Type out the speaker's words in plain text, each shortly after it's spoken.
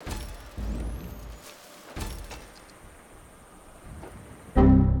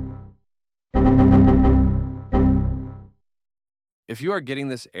If you are getting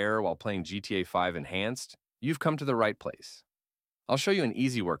this error while playing GTA 5 Enhanced, you've come to the right place. I'll show you an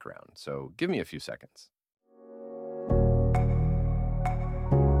easy workaround, so give me a few seconds.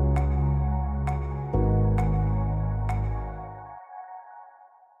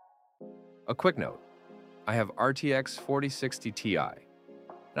 A quick note, I have RTX 4060 Ti, and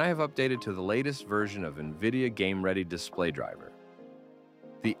I have updated to the latest version of NVIDIA Game Ready display driver.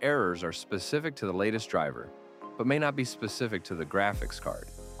 The errors are specific to the latest driver, but may not be specific to the graphics card.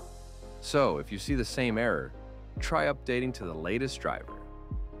 So, if you see the same error, try updating to the latest driver.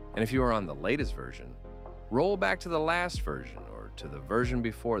 And if you are on the latest version, roll back to the last version or to the version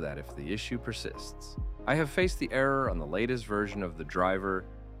before that if the issue persists. I have faced the error on the latest version of the driver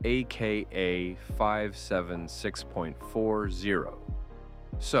aka 576.40.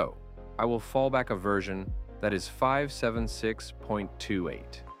 So, I will fall back a version that is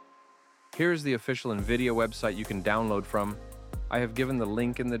 576.28. Here's the official NVIDIA website you can download from. I have given the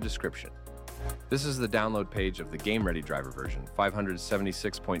link in the description. This is the download page of the Game Ready driver version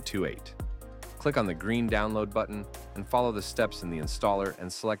 576.28. Click on the green download button and follow the steps in the installer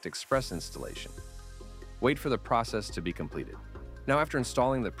and select Express Installation. Wait for the process to be completed. Now, after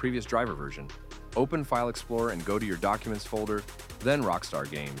installing the previous driver version, open File Explorer and go to your Documents folder, then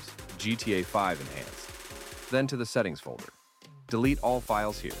Rockstar Games, GTA 5 Enhanced, then to the Settings folder. Delete all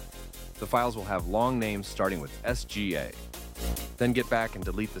files here. The files will have long names starting with SGA. Then get back and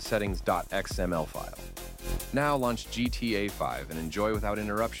delete the settings.xml file. Now launch GTA 5 and enjoy without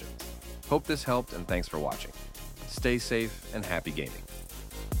interruptions. Hope this helped and thanks for watching. Stay safe and happy gaming.